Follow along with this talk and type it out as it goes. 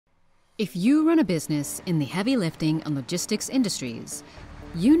If you run a business in the heavy lifting and logistics industries,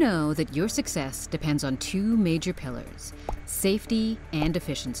 you know that your success depends on two major pillars: safety and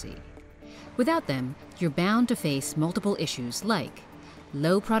efficiency. Without them, you're bound to face multiple issues like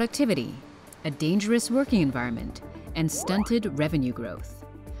low productivity, a dangerous working environment, and stunted revenue growth.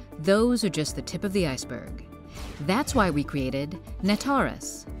 Those are just the tip of the iceberg. That's why we created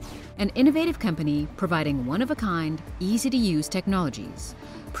Netarus, an innovative company providing one-of-a-kind, easy-to-use technologies,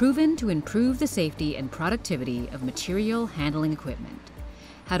 proven to improve the safety and productivity of material handling equipment.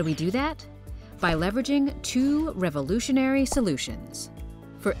 How do we do that? By leveraging two revolutionary solutions.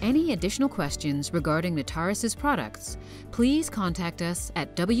 For any additional questions regarding Netarus's products, please contact us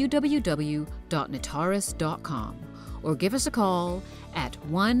at www.netarus.com or give us a call at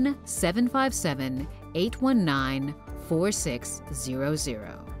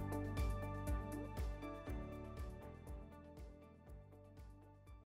 1-757-819-4600.